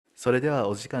それでは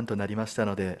お時間となりました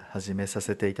ので始めさ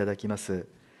せていただきます。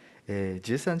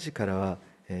13時からは、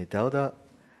ダオダ、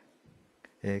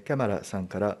キャマラさん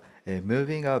から、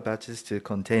Moving Our Batches to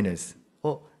Containers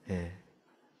を、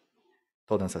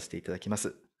登壇させていただきま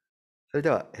す。それ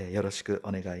では、よろしく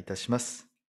お願いいたします。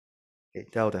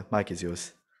Daouda, mic is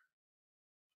yours.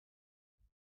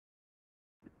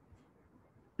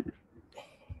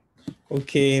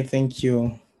 Okay, thank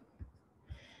you.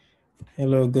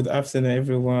 Hello, good afternoon,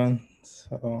 everyone.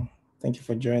 So, thank you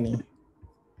for joining.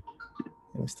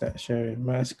 Let me start sharing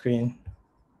my screen.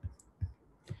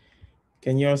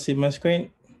 Can you all see my screen?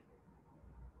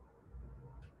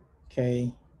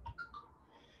 Okay.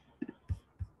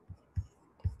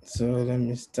 So, let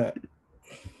me start.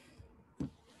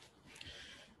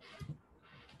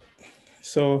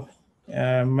 So,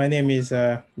 my name is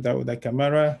Daouda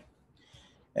Camara,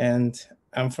 and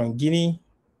I'm from Guinea.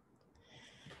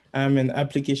 I'm an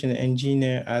application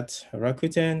engineer at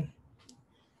Rakuten,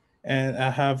 and I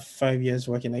have 5 years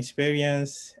working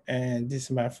experience, and this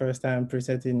is my first time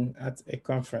presenting at a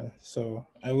conference, so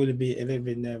I will be a little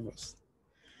bit nervous.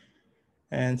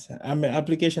 And I'm an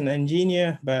application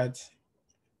engineer, but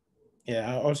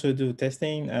yeah, I also do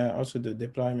testing, I also do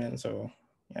deployment, so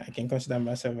yeah, I can consider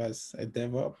myself as a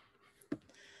DevOps.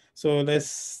 So let's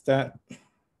start.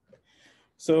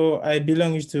 So I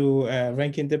belong to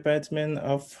ranking department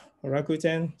of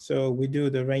Rakuten. So we do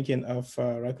the ranking of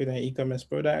Rakuten e-commerce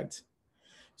product.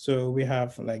 So we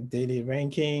have like daily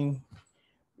ranking,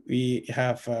 we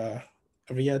have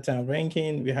real-time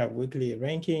ranking, we have weekly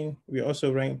ranking. We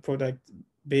also rank product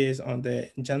based on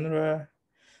the genre.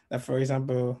 For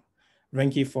example,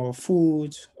 ranking for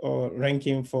food or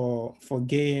ranking for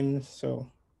games.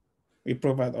 So we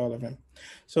provide all of them.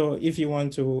 So if you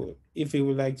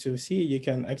would like to see, you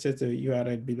can access the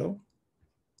URL below.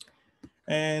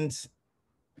 And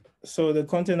so the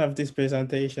content of this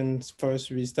presentation, first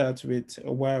we start with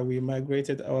why we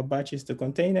migrated our batches to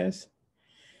containers.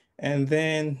 And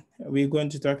then we're going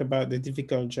to talk about the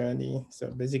difficult journey. So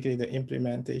basically the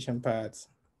implementation parts.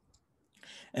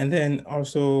 And then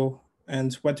also,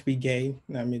 and what we gain,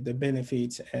 I mean, the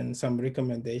benefits and some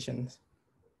recommendations.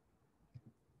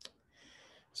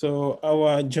 So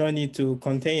our journey to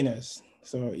containers.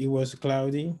 So it was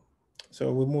cloudy.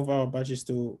 So we move our batches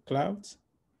to clouds.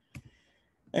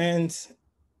 And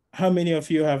how many of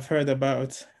you have heard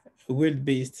about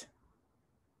wildebeest,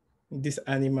 this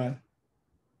animal?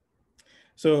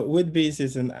 So wildebeest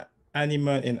is an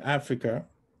animal in Africa.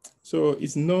 So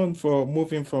it's known for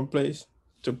moving from place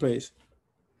to place.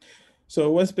 So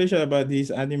what's special about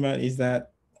this animal is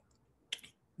that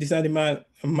this animal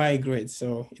migrates,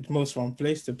 so it moves from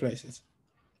place to places.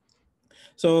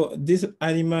 So this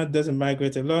animal doesn't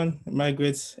migrate alone, it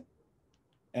migrates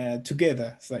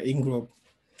together, so in group.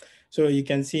 So you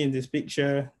can see in this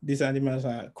picture, these animals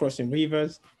are crossing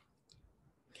rivers.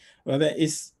 Well, that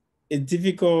is a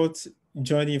difficult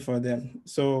journey for them.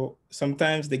 So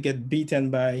sometimes they get beaten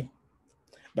by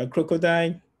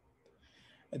crocodile,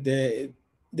 they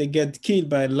get killed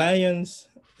by lions.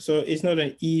 So it's not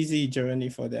an easy journey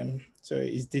for them. So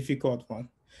it's difficult one.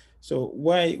 So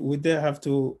why would they have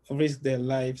to risk their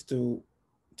lives to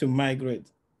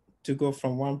migrate, to go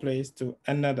from one place to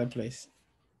another place?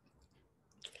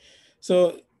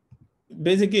 So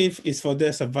basically it's for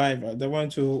their survival. They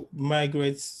want to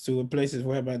migrate to places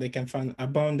whereby they can find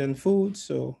abundant food,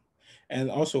 so, and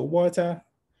also water.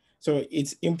 So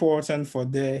it's important for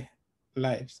their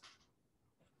lives.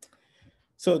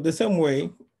 So the same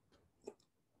way,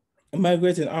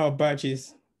 migrating our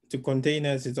batches to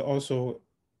containers is also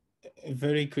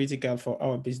very critical for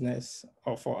our business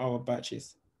or for our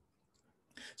batches.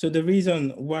 So the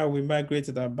reason why we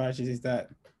migrated our batches is that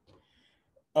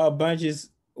our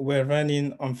batches were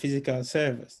running on physical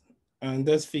servers, and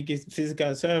those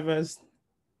physical servers,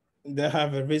 they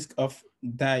have a risk of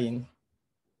dying.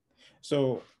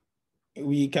 So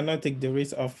we cannot take the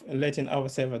risk of letting our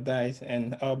server die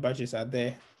and our batches are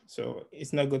there. So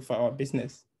it's not good for our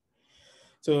business.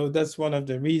 So that's one of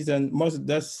the reasons,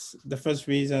 that's the first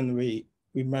reason we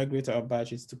migrate our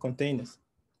batches to containers.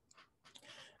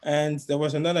 And there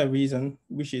was another reason,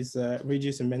 which is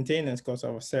reducing maintenance cost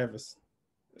of our servers.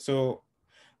 So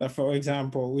for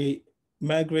example, we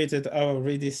migrated our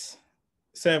Redis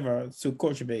server to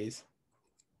Couchbase.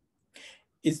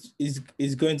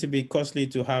 It's going to be costly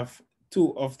to have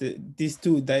these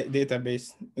two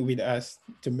database with us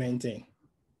to maintain.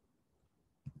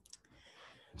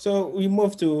 So we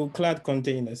moved to cloud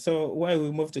containers. So why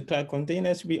we moved to cloud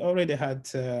containers, we already had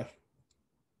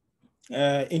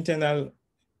internal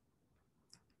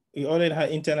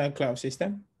cloud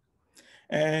system.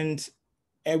 And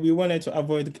and we wanted to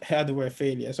avoid hardware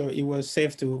failure. So it was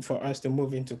safe for us to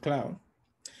move into cloud.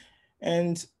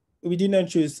 And we did not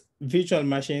choose virtual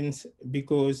machines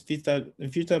because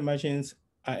virtual machines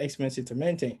are expensive to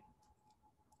maintain.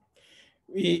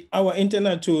 Our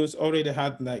internal tools already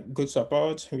had like good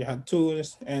support. We had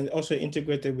tools and also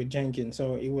integrated with Jenkins.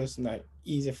 So it was like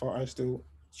easy for us to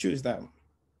choose that.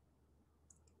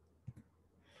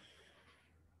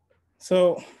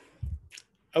 So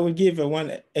I will give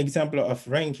one example of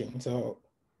ranking. So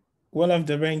one of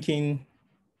the ranking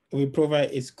we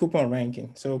provide is coupon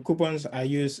ranking. So coupons are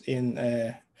used in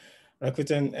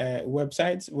Rakuten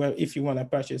websites where if you want to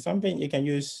purchase something, you can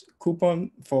use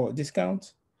coupon for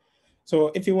discounts.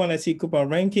 So if you want to see coupon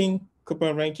ranking,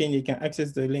 you can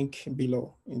access the link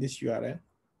below in this URL.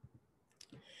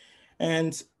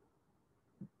 And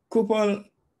coupon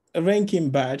ranking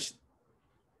badge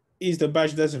is the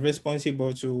badge that's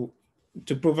responsible to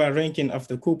provide ranking of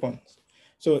the coupons.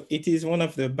 So it is one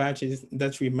of the badges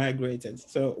that we migrated.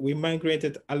 So we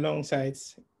migrated alongside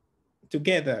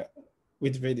together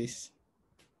with Redis.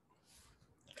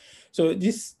 So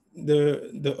this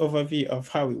the overview of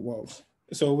how it works.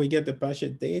 So we get the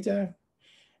purchase data,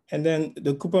 and then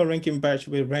the coupon ranking badge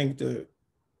will rank the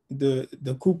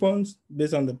coupons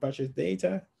based on the purchase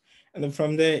data. And then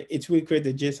from there, it will create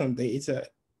the JSON data.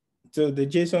 So the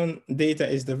JSON data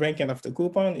is the ranking of the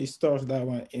coupon. It stores that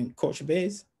one in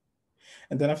Couchbase.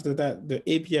 And then after that, the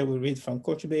API will read from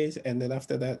Couchbase. And then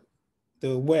after that,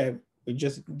 the web will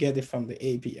just get it from the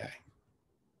API.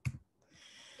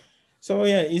 So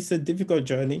yeah, it's a difficult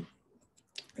journey.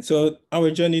 So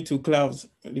our journey to clouds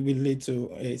will lead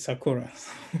to a sakura,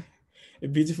 a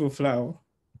beautiful flower.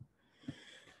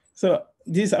 So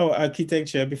this is our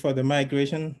architecture before the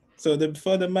migration. So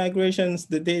before the migrations,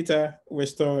 the data were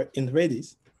stored in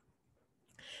Redis.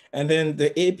 And then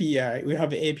the API, we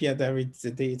have an API that reads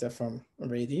the data from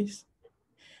Redis.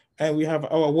 And we have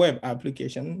our web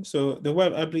application. So the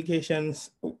web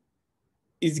applications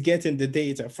is getting the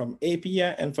data from API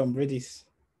and from Redis.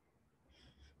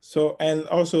 So, and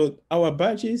also our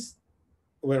batches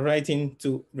were writing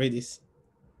to Redis.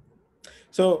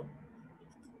 So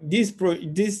these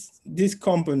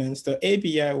components, the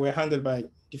API were handled by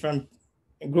different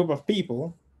group of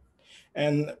people,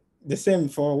 and the same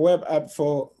for web app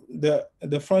for the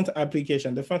front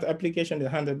application. The front application is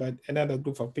handled by another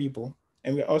group of people,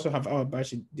 and we also have our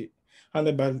batch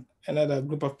handled by another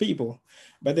group of people,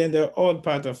 but then they're all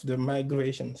part of the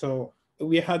migration. So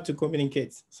we had to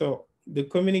communicate. So the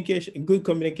good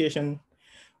communication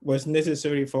was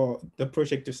necessary for the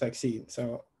project to succeed.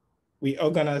 So we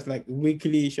organized like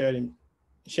weekly sharing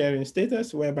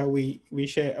status, whereby we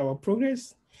share our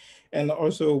progress, and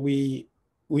also we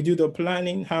do the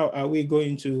planning. How are we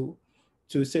going to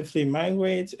safely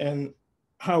migrate, and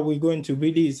how we're going to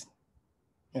release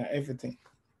everything.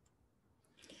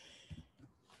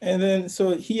 And then,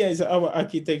 so here is our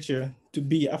architecture to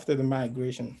be after the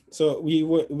migration. So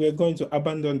we're going to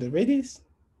abandon the Redis,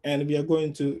 and we are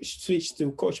going to switch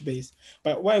to Couchbase.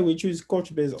 But why we choose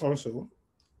Couchbase also,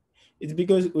 it's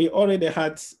because we already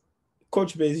had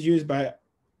Couchbase used by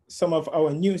some of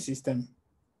our new system.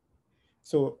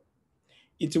 So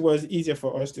it was easier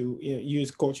for us to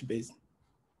use Couchbase.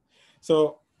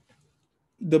 So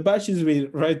the batches will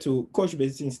write to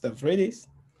Couchbase instead of Redis,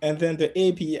 and then the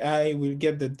API will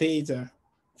get the data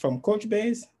from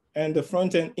Couchbase, and the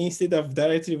front end, instead of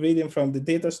directly reading from the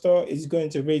data store, is going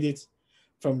to read it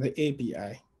from the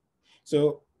API.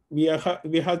 So we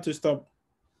had to stop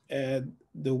the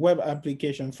web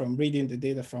application from reading the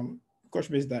data from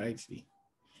Couchbase directly.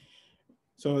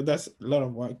 So that's a lot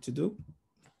of work to do.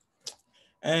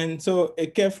 And so a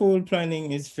careful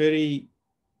planning is very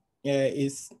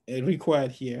is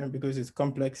required here because it's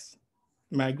complex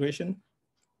migration.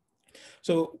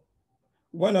 So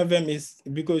one of them is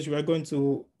because we are going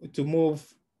to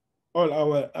move all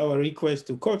our requests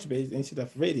to Couchbase instead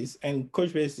of Redis, and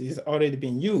Couchbase is already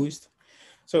being used.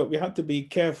 So we have to be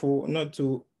careful not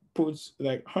to put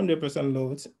like 100%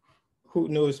 loads. Who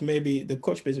knows, maybe the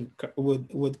Couchbase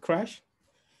would crash.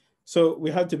 So we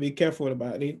have to be careful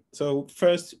about it. So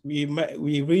first we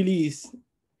release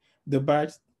the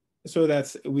batch so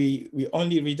that we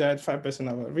only redirect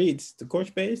 5% of our reads to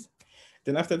Couchbase.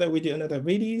 Then after that, we do another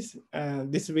release.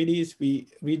 And this release, we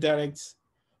redirect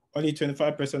only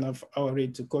 25% of our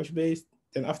read to Couchbase.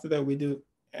 Then after that, we do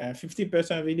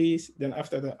 50% release. Then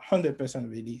after that,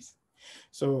 100% release.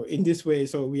 So in this way,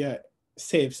 so we are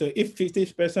safe. So if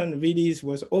 50% release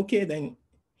was okay, then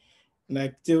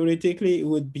like theoretically, it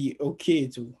would be okay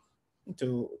to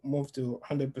move to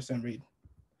 100% read.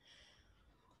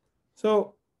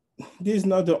 So this is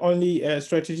not the only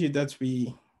strategy that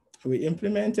we we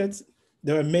implemented.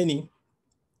 There were many.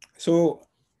 So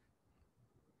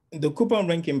the coupon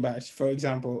ranking batch, for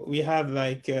example, we have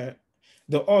like the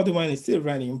old one is still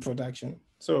running in production.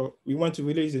 So we want to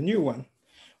release a new one,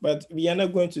 but we are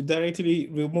not going to directly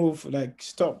remove, like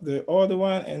stop the old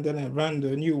one and then run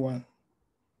the new one.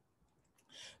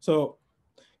 So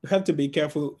you have to be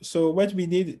careful. So what we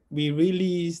did, we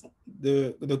released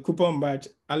the coupon batch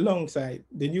alongside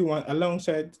the new one,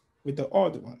 alongside with the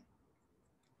old one.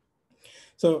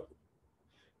 So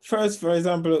first, for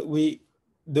example, we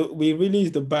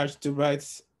released the batch to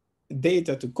write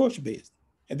data to Couchbase.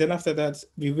 And then after that,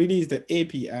 we released the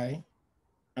API.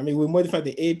 I mean, we modified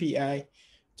the API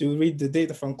to read the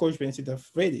data from Couchbase instead of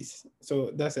Redis.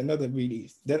 So that's another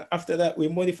release. Then after that, we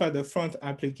modified the front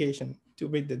application to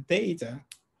read the data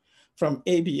from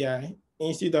API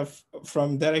instead of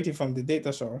directly from the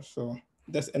data source. So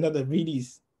that's another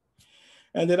release.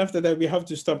 And then after that, we have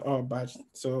to stop our batch.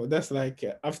 So that's like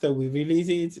after we release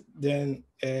it, then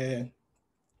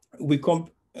we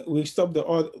compare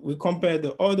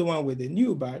the other one with the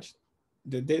new batch.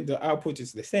 The output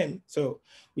is the same. So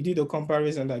we do the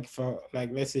comparison like for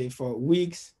let's say for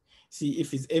weeks, see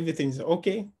if everything's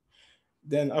okay.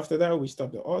 Then after that, we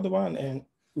stop the other one and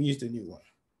we use the new one.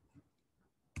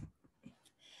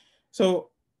 So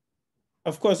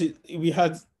of course, we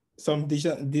had some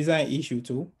design issue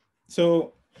too.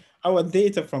 So our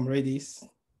data from Redis,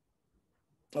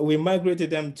 we migrated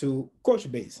them to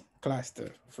Couchbase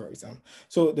cluster, for example.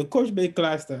 So the Couchbase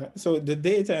cluster, so the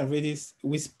data in Redis,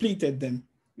 we splitted them.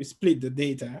 We split the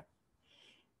data.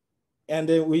 And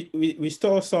then we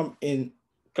store some in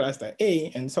cluster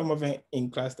A and some of it in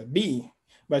cluster B.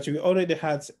 But we already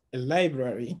had a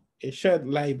library, a shared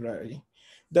library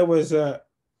that was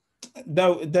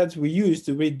that we used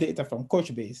to read data from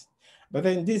Couchbase. But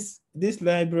then this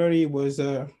library was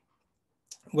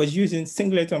using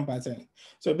singleton pattern.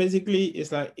 So basically,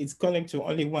 it's like it's connected to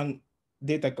only one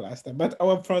data cluster, but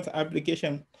our front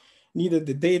application needed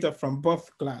the data from both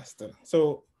clusters.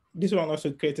 So this one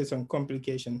also created some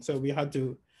complications. So we had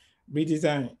to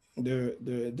redesign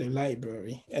the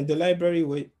library, and the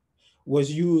library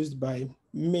was used by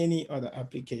many other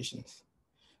applications.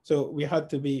 So we had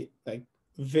to be like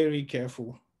very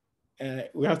careful.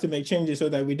 We have to make changes so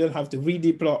that we don't have to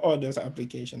redeploy all those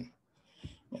applications.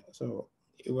 Yeah, so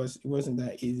it wasn't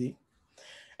that easy.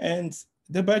 And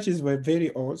the batches were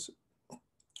very old.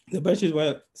 The batches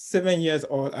were 7 years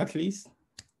old at least.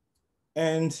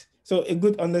 And so a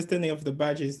good understanding of the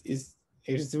batches is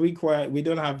required. We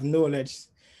don't have knowledge.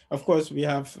 Of course, we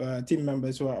have team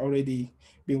members who are already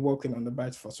been working on the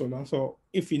batch for so long. So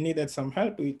if we needed some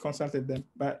help, we consulted them,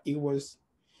 but it was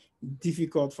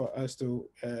difficult for us to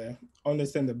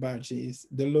understand the batches,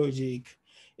 the logic,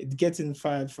 it getting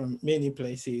filed from many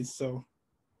places. So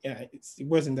yeah, it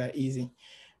wasn't that easy.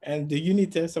 And the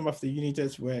unit tests, some of the unit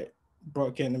tests were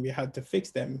broken and we had to fix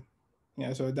them.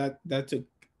 Yeah, so that took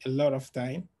a lot of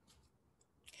time.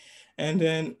 And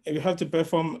then we have to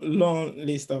perform long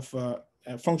list of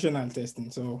functional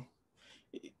testing. So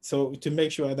to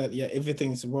make sure that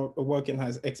everything's working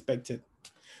as expected.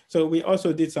 So we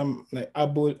also did some like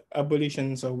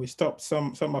abolition. So we stopped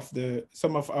some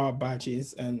of our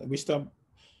batches, and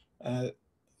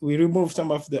we removed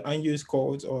some of the unused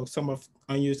codes or some of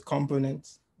unused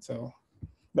components. So,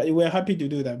 but we're happy to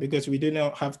do that because we do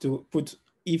not have to put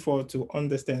effort to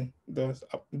understand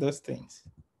those things.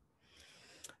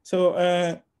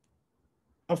 So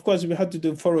of course we had to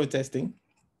do thorough testing.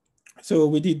 So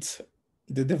we did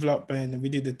the development, we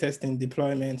did the testing,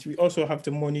 deployment. We also have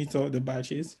to monitor the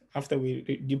batches after we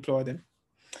deploy them.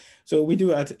 So we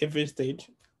do at every stage.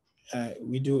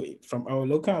 We do it from our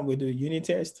local, we do unit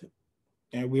test,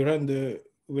 and we run the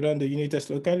unit test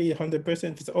locally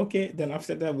 100%. It's okay. Then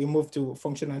after that, we move to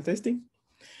functional testing.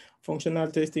 Functional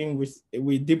testing, which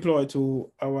we deploy to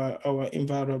our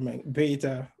environment,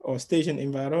 beta or station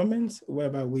environments,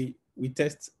 whereby we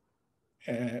test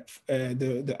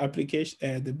the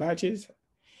application, the batches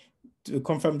to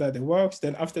confirm that it works.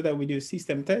 Then after that, we do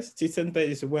system test. System test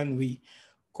is when we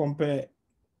compare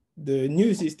the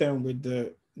new system with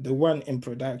the one in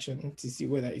production to see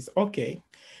whether it's okay.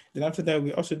 Then after that,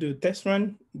 we also do test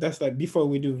run. That's like before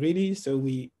we do release. So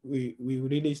we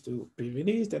release to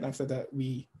pre-release. Then after that,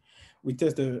 we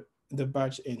test the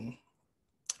batch in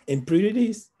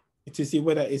pre-release to see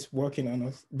whether it's working or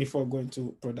not before going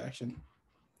to production.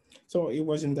 So it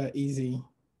wasn't that easy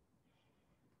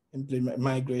implement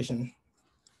migration.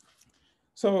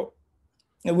 So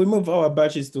we move our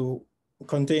batches to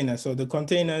containers. So the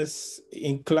containers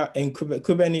in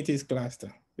Kubernetes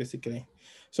cluster, basically.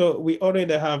 So we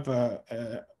already have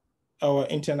our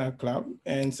internal cloud,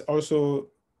 and also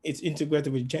it's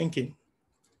integrated with Jenkins.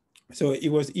 So it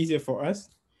was easier for us.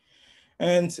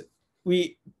 And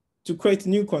to create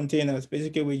new containers,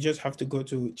 basically we just have to go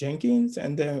to Jenkins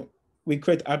and then we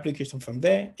create application from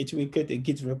there. It will create a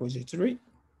Git repository.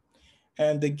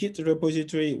 And the Git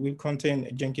repository will contain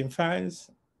Jenkins files,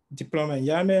 deployment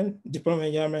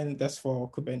YAML, that's for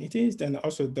Kubernetes, then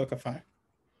also Dockerfile.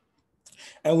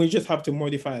 And we just have to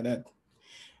modify that.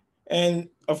 And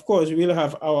of course, we'll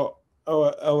have our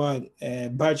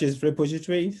batches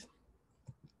repositories.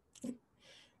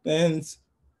 And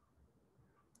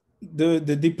the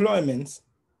deployments.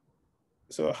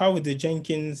 So how the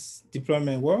Jenkins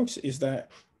deployment works is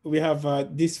that we have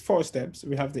these 4 steps.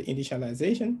 We have the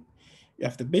initialization, we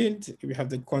have the build, we have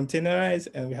the containerize,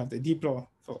 and we have the deploy.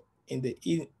 For in the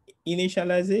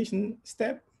initialization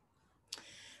step.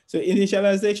 So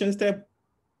initialization step,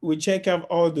 we check out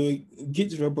all the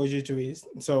Git repositories.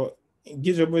 So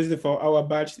Git repository for our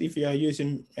batch, if you are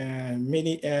using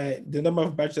the number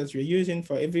of batches that you're using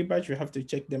for every batch, you have to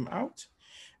check them out.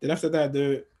 Then after that,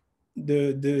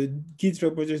 the Git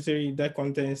repository that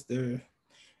contains the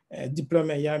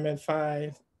deployment YAML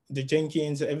file, the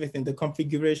Jenkins, everything, the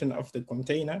configuration of the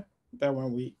container. That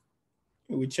one we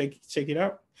check it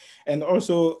out. And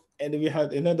also, and we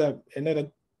had another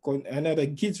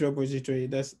Git repository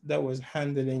that was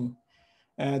handling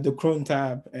the cron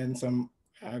tab and some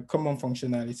common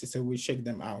functionality. So we check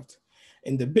them out.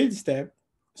 In the build step,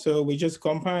 so we just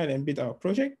compile and build our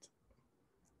project.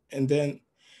 And then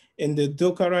in the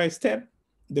Dockerize step,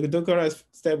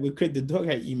 we create the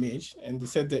Docker image and we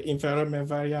set the environment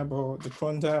variable, the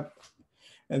cron tab.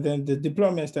 And then the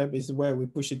deployment step is where we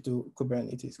push it to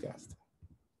Kubernetes cluster.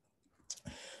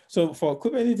 So for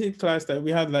Kubernetes cluster,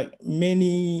 we have like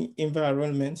many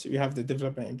environments. We have the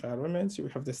development environments, we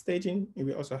have the staging, and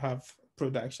we also have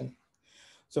production.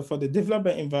 So for the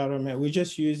development environment, we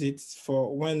just use it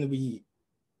for when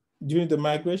during the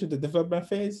migration, the development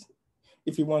phase,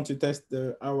 if you want to test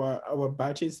our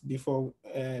batches before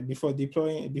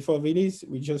deploying, before release,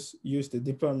 we just use the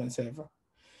deployment server.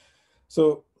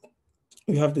 So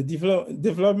we have the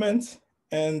development,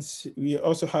 and we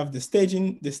also have the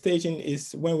staging. The staging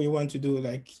is when we want to do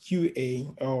like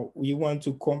QA, or we want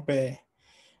to compare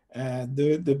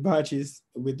the batches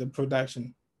with the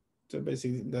production. So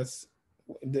basically this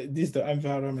is the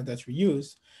environment that we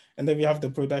use. And then we have the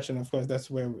production, of course,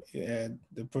 that's where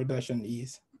the production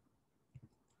is.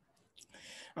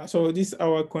 So this is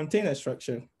our container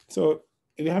structure. So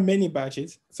we have many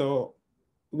batches. So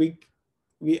we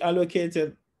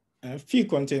allocated a few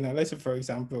containers, let's say, for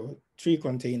example, 3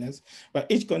 containers, but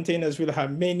each containers will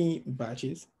have many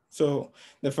batches. So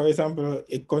for example,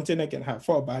 a container can have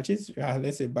 4 batches. We have,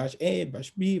 let's say, batch A,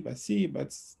 batch B, batch C,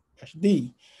 batch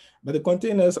D. But the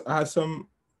containers are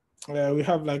we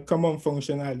have like common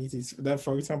functionalities that,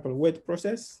 for example, wait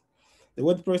process. The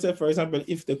wait process, for example,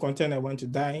 if the container want to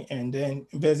die and then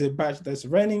there's a batch that's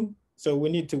running, so we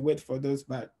need to wait for those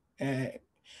batch. We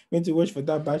need to wait for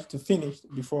that batch to finish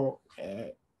before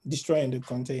destroying the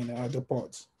container or the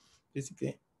pods,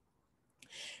 basically.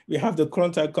 We have the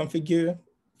cron tab configure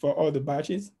for all the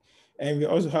batches, and we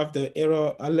also have the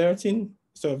error alerting.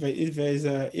 So if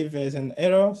there's an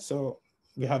error, so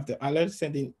we have the alert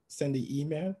sending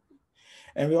email,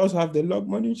 and we also have the log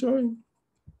monitoring.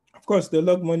 Of course, the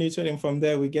log monitoring, from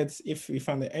there we get, if we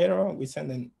find the error, we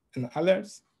send an alert.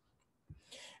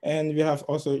 And we have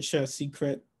also share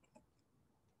secret.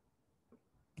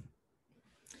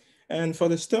 And for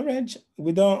the storage,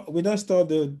 we don't store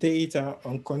the data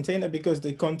on container, because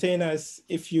the containers,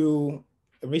 if you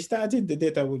restart it, the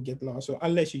data will get lost. So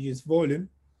unless you use volume,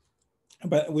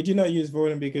 but we do not use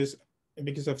volume because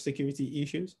of security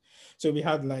issues. So we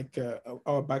had like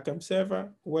our backup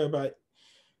server, whereby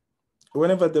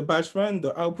whenever the batch runs,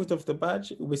 the output of the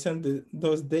batch, we send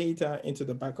those data into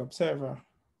the backup server.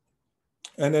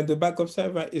 And then the backup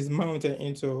server is mounted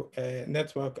into a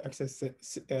network access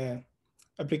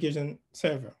application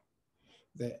server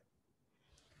there.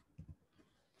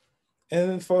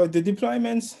 And for the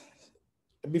deployments,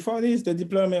 before this, the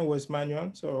deployment was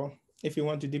manual. So if you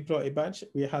want to deploy a batch,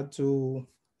 we had to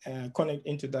connect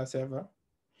into that server.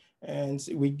 And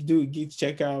we do Git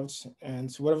checkouts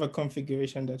and whatever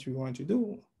configuration that we want to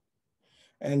do.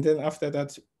 And then after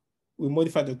that, we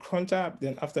modify the cron tab,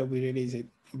 then after we release it.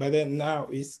 But then now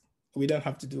we don't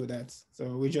have to do that.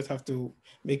 So we just have to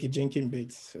make it Jenkins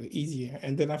based, so easier.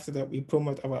 And then after that, we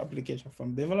promote our application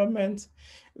from development,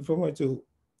 we promote to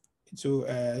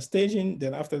staging,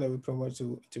 then after that, we promote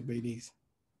to release.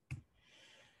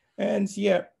 And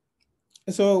yeah,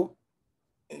 so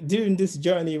during this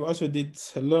journey, we also did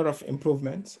a lot of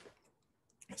improvements.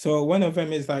 So one of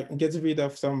them is like get rid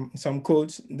of some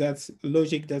codes, that's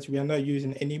logic that we are not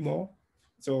using anymore.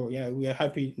 So yeah, we are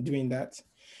happy doing that.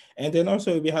 And then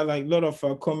also we had like a lot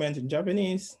of comments in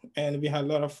Japanese, and we had a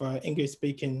lot of English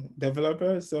speaking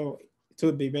developers. So it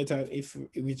would be better if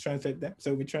we translate them.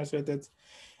 So we translated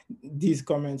these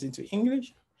comments into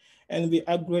English, and we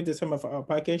upgraded some of our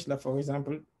package, like for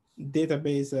example,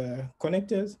 database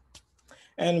connectors,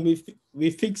 and we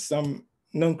fixed some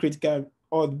non-critical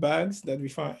odd bugs that we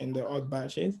found in the odd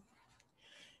batches.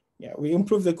 Yeah, we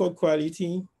improved the code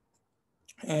quality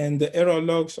and the error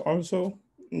logs also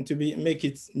to make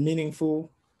it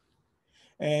meaningful.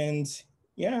 And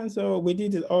yeah, so we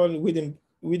did it all within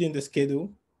the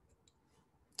schedule.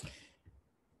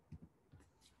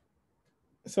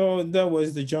 So that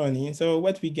was the journey. So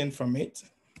what we gained from it,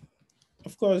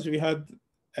 of course, we had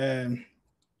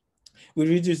we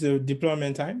reduced the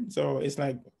deployment time. So it's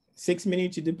like 6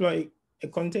 minutes to deploy a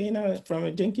container from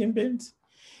a Jenkins build,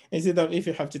 instead of if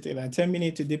you have to take like 10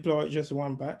 minutes to deploy just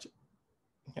one batch.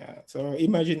 Yeah. So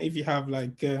imagine if you have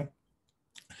like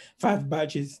 5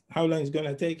 batches, how long it's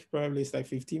gonna take? Probably it's like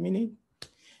 15 minutes.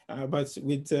 But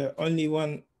with only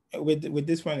one, with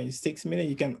this one is 6 minutes,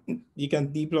 you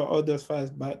can deploy all those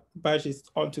 5 batches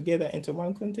all together into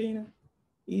one container,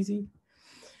 easy.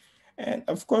 And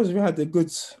of course, we had a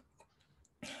good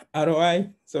ROI.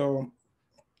 So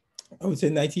I would say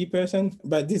 90%,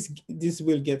 but this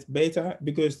will get better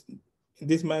because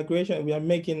this migration, we are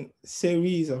making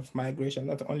series of migration,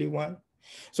 not only one.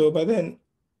 So, but then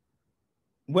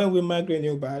when we migrate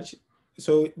new batch,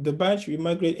 so the batch we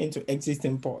migrate into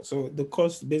existing port. So the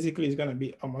cost basically is going to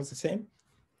be almost the same.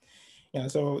 Yeah,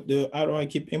 so the ROI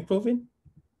keep improving.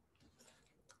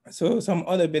 So some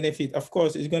other benefit, of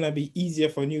course, is going to be easier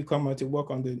for newcomer to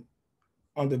work on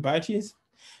the batches.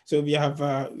 So we have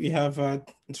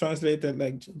translated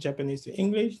like Japanese to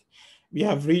English. We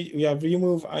have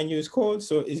removed unused code,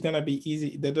 so it's gonna be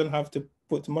easy. They don't have to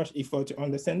put much effort to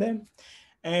understand them.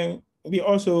 And we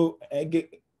also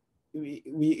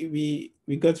we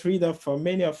got rid of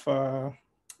many of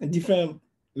different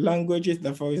languages.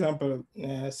 That, for example,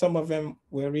 some of them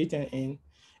were written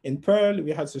in Perl.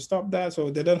 We had to stop that,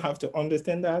 so they don't have to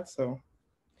understand that. So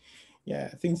yeah,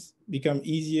 things become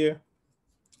easier.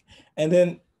 And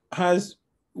then as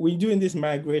we doing this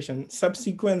migration,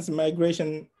 subsequent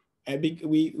migration,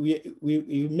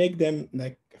 we make them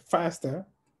like faster.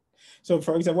 So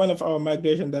for example, one of our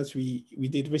migration that we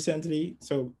did recently,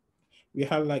 so we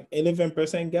had like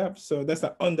 11% gap. So that's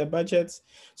under budget.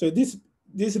 So this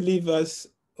leaves us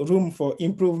room for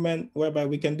improvement, whereby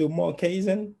we can do more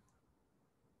casing.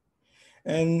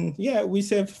 And yeah, we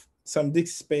save some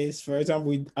disk space. For example,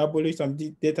 we abolish some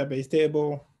database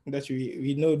table that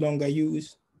we no longer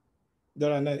use,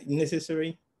 that are not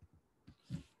necessary.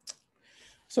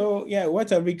 So yeah,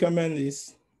 what I recommend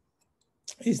is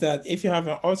that if you have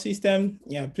an old system,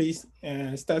 yeah, please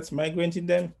start migrating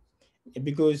them,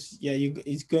 because yeah,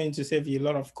 it's going to save you a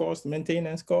lot of cost,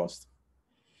 maintenance cost.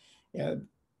 Yeah,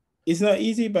 it's not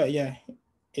easy, but yeah,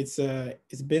 it's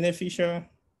beneficial.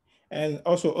 And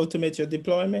also automate your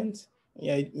deployment.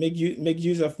 Yeah, make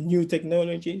use of new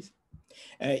technologies.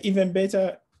 Even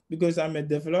better, because I'm a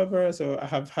developer, so I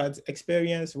have had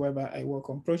experience whereby I work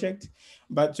on project,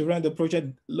 but to run the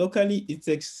project locally, it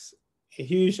takes a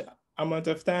huge amount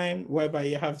of time, whereby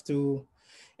you have to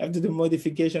do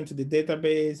modification to the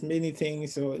database, many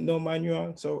things, so no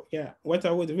manual. So yeah, what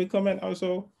I would recommend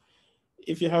also,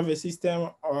 if you have a system,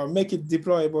 or make it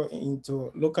deployable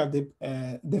into local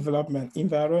development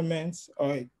environments,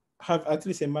 or have at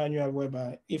least a manual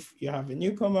whereby if you have a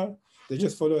newcomer, they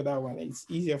just follow that one. It's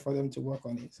easier for them to work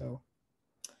on it. So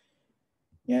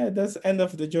yeah, that's the end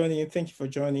of the journey. Thank you for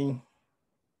joining.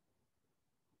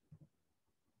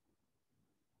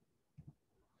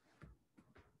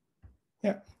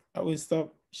 Yeah, I will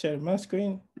stop sharing my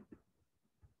screen.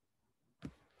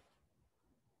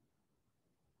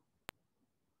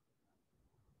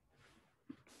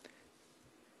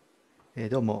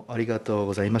どうもありがとう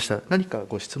ございました。何か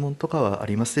ご質問とかはあ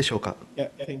りますでしょうか。Yeah,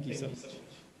 thank you so much.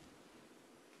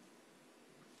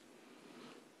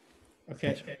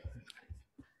 Okay.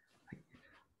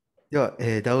 では、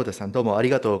ダウダさん、どうもあり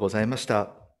がとうございました。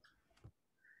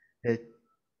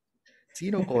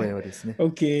次の講演はですね。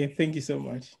Okay, thank you so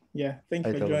much. Yeah, thank あ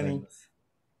you り for がとうござい joining. ます。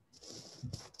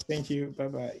Thank you. Bye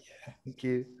bye. Thank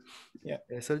you.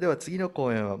 Yeah. それでは次の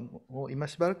講演はもう今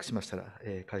しばらくしましたら、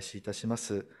開始いたしま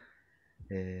す。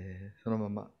そのま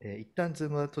ま、一旦ズー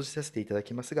ムは閉じさせていただ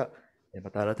きますが、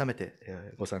また改めて、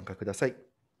ご参加ください。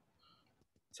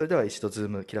それでは一度ズー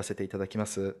ム切らせていただきま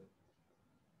す。